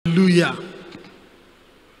Hallelujah.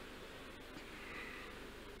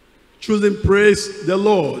 Choosing, praise the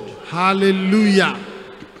Lord. Hallelujah.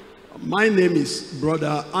 My name is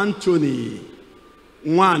Brother Anthony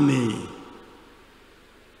Nwani.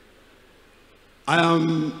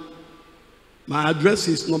 My address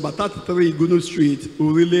is number 33 Igunu Street,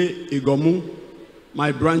 Urile, Igomu.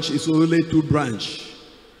 My branch is Urile 2 branch.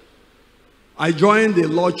 I joined the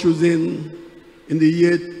Lord Choosing in the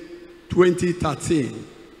year 2013.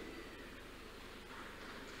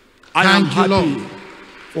 I am happy,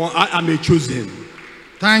 for I am a chosen.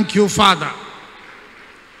 Thank you, Father.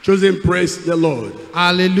 Chosen, praise the Lord.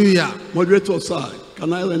 Hallelujah. Moderator, sir,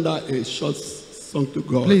 can I render a short song to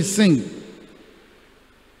God? Please sing.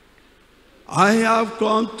 I have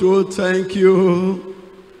come to thank you,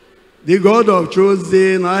 the God of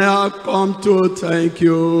choosing. I have come to thank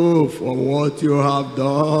you for what you have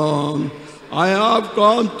done. I have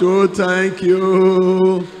come to thank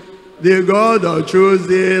you, the God of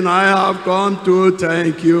choosing. I have come to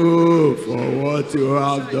thank you for what you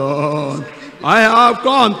have done. I have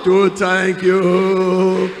come to thank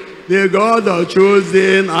you, the God of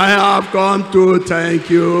choosing. I have come to thank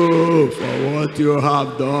you for what you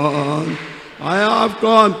have done. I have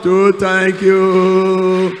come to thank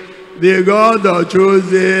you, the God of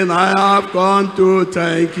choosing. I have come to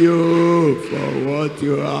thank you for what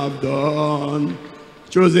you have done.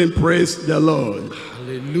 Choosing, praise the Lord.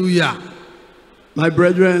 Hallelujah. My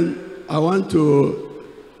brethren, I want to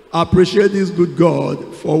appreciate this good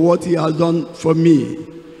God for what he has done for me.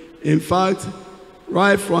 In fact,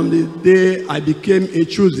 right from the day I became a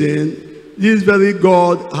chosen, this very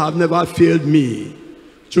God have never failed me.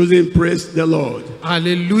 Choosing, praise the Lord.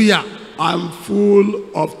 Hallelujah. I'm full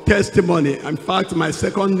of testimony. In fact, my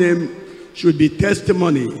second name should be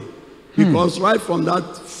testimony. Because right from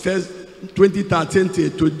that first 2013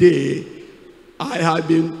 till today, I have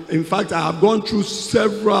been, in fact, I have gone through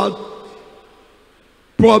several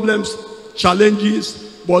problems,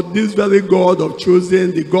 challenges, but this very God of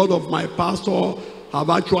choosing, the God of my pastor, have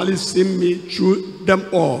actually seen me through them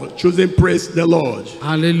all. Choosing, praise the Lord.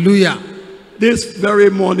 Hallelujah. This very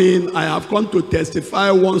morning, I have come to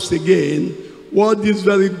testify once again what this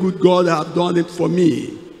very good God has done it for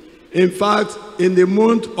me. In fact, in the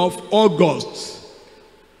month of August,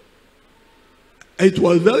 it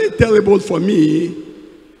was very terrible for me,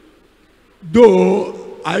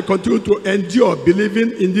 though I continue to endure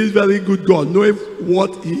believing in this very good God, knowing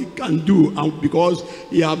what he can do, and because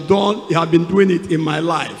he have been doing it in my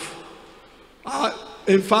life.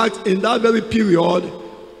 In fact, in that very period,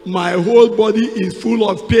 my whole body is full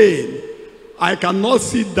of pain. I cannot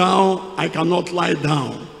sit down, I cannot lie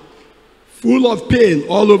down. Full of pain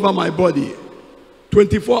all over my body,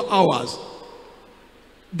 24 hours.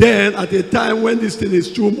 Then at a time when this thing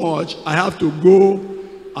is too much, I have to go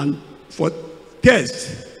and for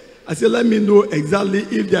test. I said, let me know exactly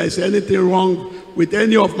if there is anything wrong with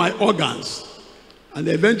any of my organs. And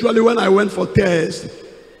eventually when I went for test,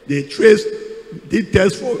 they did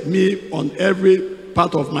test for me on every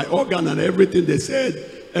part of my organ and everything. They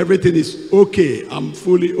said everything is okay. I'm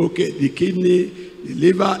fully okay. The kidney, the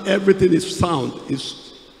liver, everything is sound.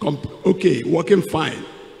 It's okay, working fine.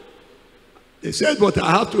 They said, but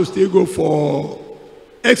I have to still go for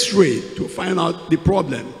x-ray to find out the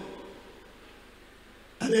problem.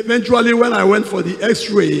 And eventually when I went for the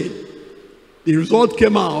x-ray, the result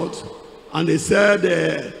came out and they said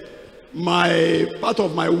my part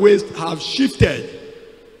of my waist have shifted.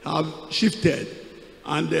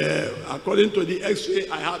 And according to the x-ray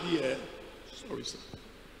I have here, sorry sir,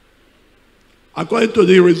 according to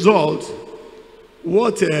the result,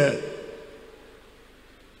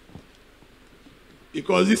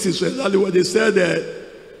 because this is exactly what they said,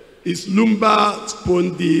 is lumbar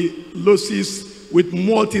spondylosis with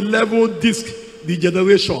multi-level disc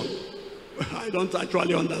degeneration. I don't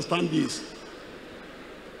actually understand this.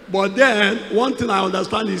 But then, one thing I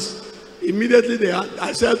understand is, immediately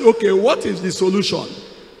I said, okay, what is the solution?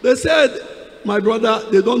 They said, my brother,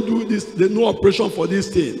 they don't do this, there's no operation for this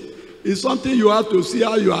thing. It's something you have to see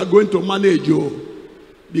how you are going to manage you.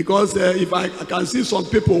 Because if I can see some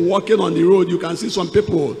people walking on the road, you can see some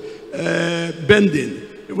people bending,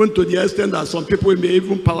 even to the extent that some people may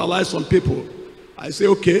even paralyze some people. I say,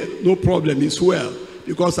 okay, no problem, it's well,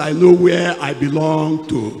 because I know where I belong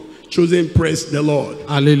to. Choosing, praise the Lord.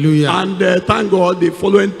 Hallelujah. And thank God, the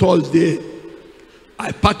following Thursday,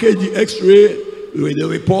 I packaged the x-ray with the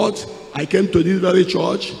report. I came to this very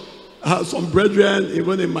church. Some brethren,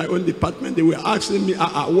 even in my own department, they were asking me,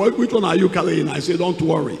 which one are you carrying? I said, don't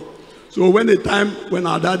worry. So when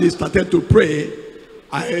our daddy started to pray,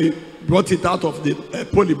 I brought it out of the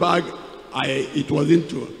poly bag, it was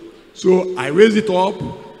into. So I raised it up.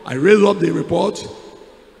 I raised up the report.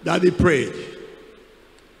 Daddy prayed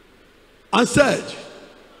and said,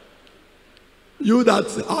 you that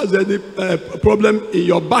has any problem in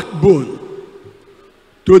your backbone,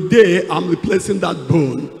 today I'm replacing that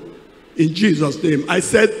bone in Jesus' name. I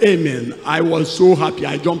said amen. I was so happy.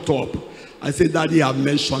 I jumped up. I said, Daddy, I've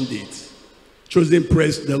mentioned it. Choosing,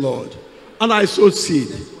 praise the Lord. And I sowed seed.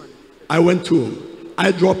 I went home.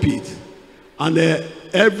 I drop it. And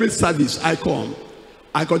every service I come,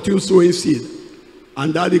 I continue sowing seed.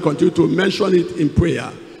 And Daddy continued to mention it in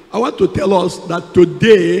prayer. I want to tell us that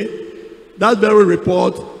today, that very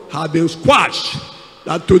report has been squashed.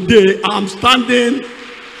 That today I'm standing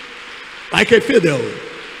like a fiddle.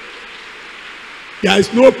 There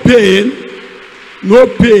is no pain,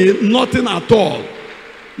 nothing at all.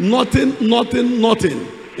 Nothing.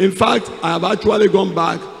 In fact, I have actually gone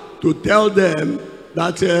back to tell them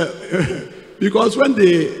that, because when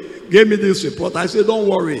they gave me this report, I said, don't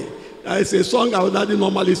worry. It's a song our daddy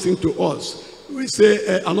normally sing to us. We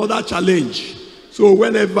say another challenge. So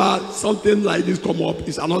whenever something like this come up,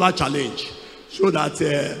 it's another challenge. So that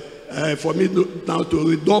for me now to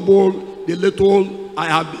redouble the little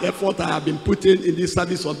effort I have been putting in this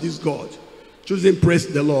service of this God. Choosing, praise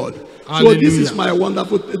the Lord. Hallelujah. So this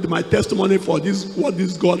is my testimony for this, what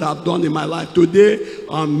this God have done in my life. Today,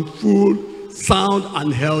 I'm full, sound,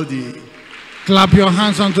 and healthy. Clap your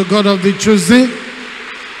hands unto God of the choosing.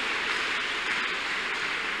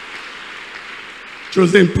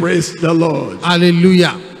 Choosing, praise the Lord.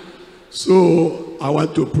 Hallelujah. So I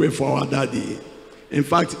want to pray for our daddy. In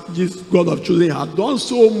fact, this God of choosing have done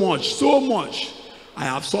so much. I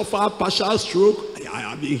have suffered partial stroke. I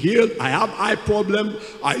have been healed. I have eye problem.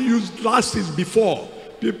 I used glasses before.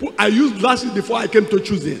 I used glasses before I came to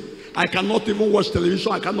choosing. I cannot even watch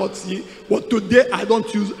television. I cannot see. But today I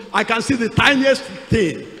don't use. I can see the tiniest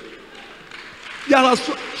thing. There are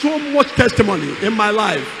so much testimony in my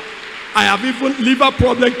life. I have even liver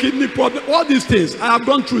problem, kidney problem, all these things. I have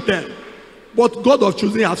gone through them. But God of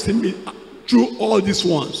choosing has seen me through all these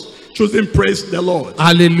ones. Choosing, praise the Lord.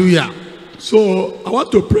 Hallelujah. So I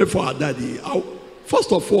want to pray for our daddy.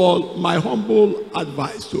 First of all, my humble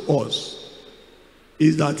advice to us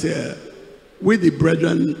is that we, the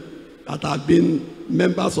brethren that have been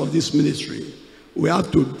members of this ministry, we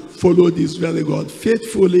have to follow this very God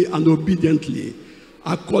faithfully and obediently,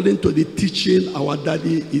 according to the teaching our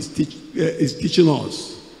daddy is teaching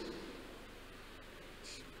us.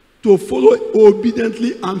 To follow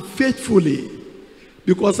obediently and faithfully,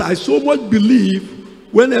 because I so much believe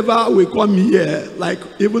whenever we come here, like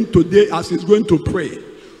even today as he's going to pray,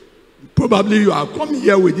 probably you are coming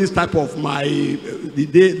here with this type of the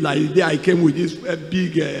day I came with this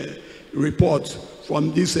big report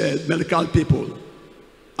from these medical people.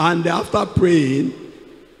 And after praying,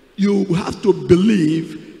 you have to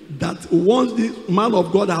believe that once the man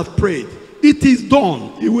of God has prayed, it is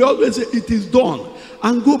done. He will always say, it is done.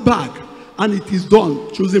 And go back, and it is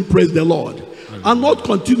done. Choosing, praise the Lord. And not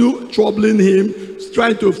continue troubling him,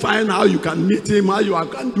 trying to find how you can meet him, how you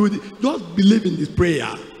can do this. Just believe in this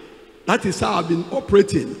prayer. That is how I've been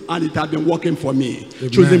operating, and it has been working for me. Amen.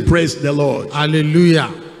 Choosing, praise the Lord.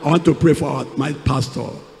 Hallelujah. I want to pray for my pastor.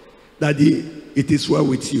 Daddy, it is well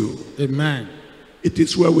with you. Amen. It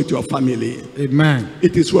is well with your family. Amen.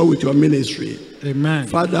 It is well with your ministry. Amen.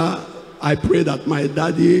 Father, I pray that my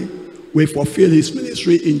daddy will fulfill his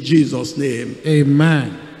ministry in Jesus' name.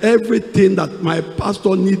 Amen. Everything that my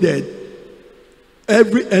pastor needed,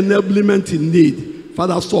 every enablement he need,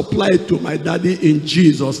 Father, supply it to my daddy in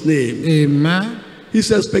Jesus' name. Amen.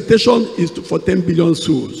 His expectation is for 10 billion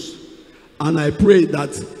souls. And I pray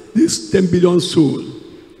that this 10 billion soul,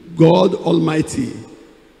 God Almighty,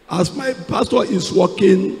 as my pastor is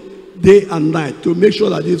working day and night to make sure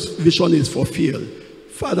that this vision is fulfilled,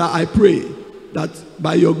 Father, I pray that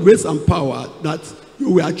by your grace and power, that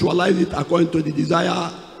you will actualize it according to the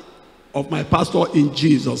desire of my pastor in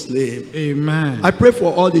Jesus' name. Amen. I pray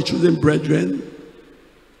for all the chosen brethren.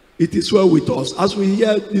 It is well with us. As we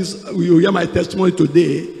hear this, we will hear my testimony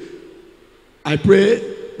today. I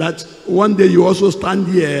pray that one day you also stand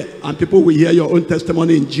here and people will hear your own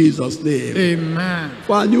testimony in Jesus' name. Amen.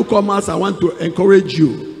 For our newcomers, I want to encourage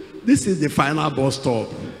you. This is the final bus stop.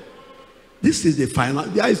 This is the final.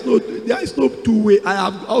 There is no two-way.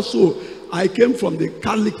 I came from the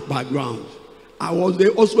Catholic background. I was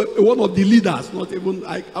also one of the leaders, not even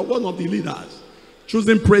one of the leaders.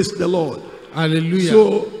 Choosing, praise the Lord. Hallelujah.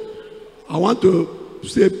 So I want to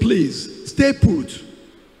say, please stay put.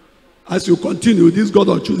 As you continue, this God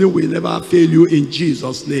of choosing will never fail you in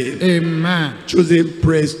Jesus' name. Amen. Choosing,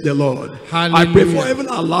 praise the Lord. Hallelujah. I pray for heaven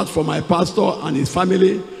and earth for my pastor and his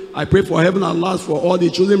family. I pray for heaven and earth for all the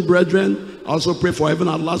chosen brethren. I also pray for heaven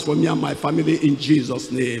and earth for me and my family in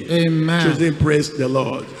Jesus' name. Amen. Choosing, praise the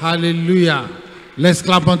Lord. Hallelujah. Let's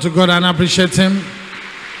clap unto God and appreciate him.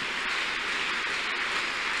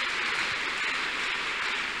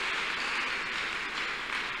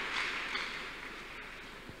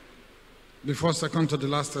 Before second to the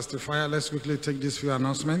last testifier, let's quickly take these few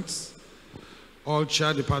announcements. All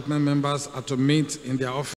chair department members are to meet in their office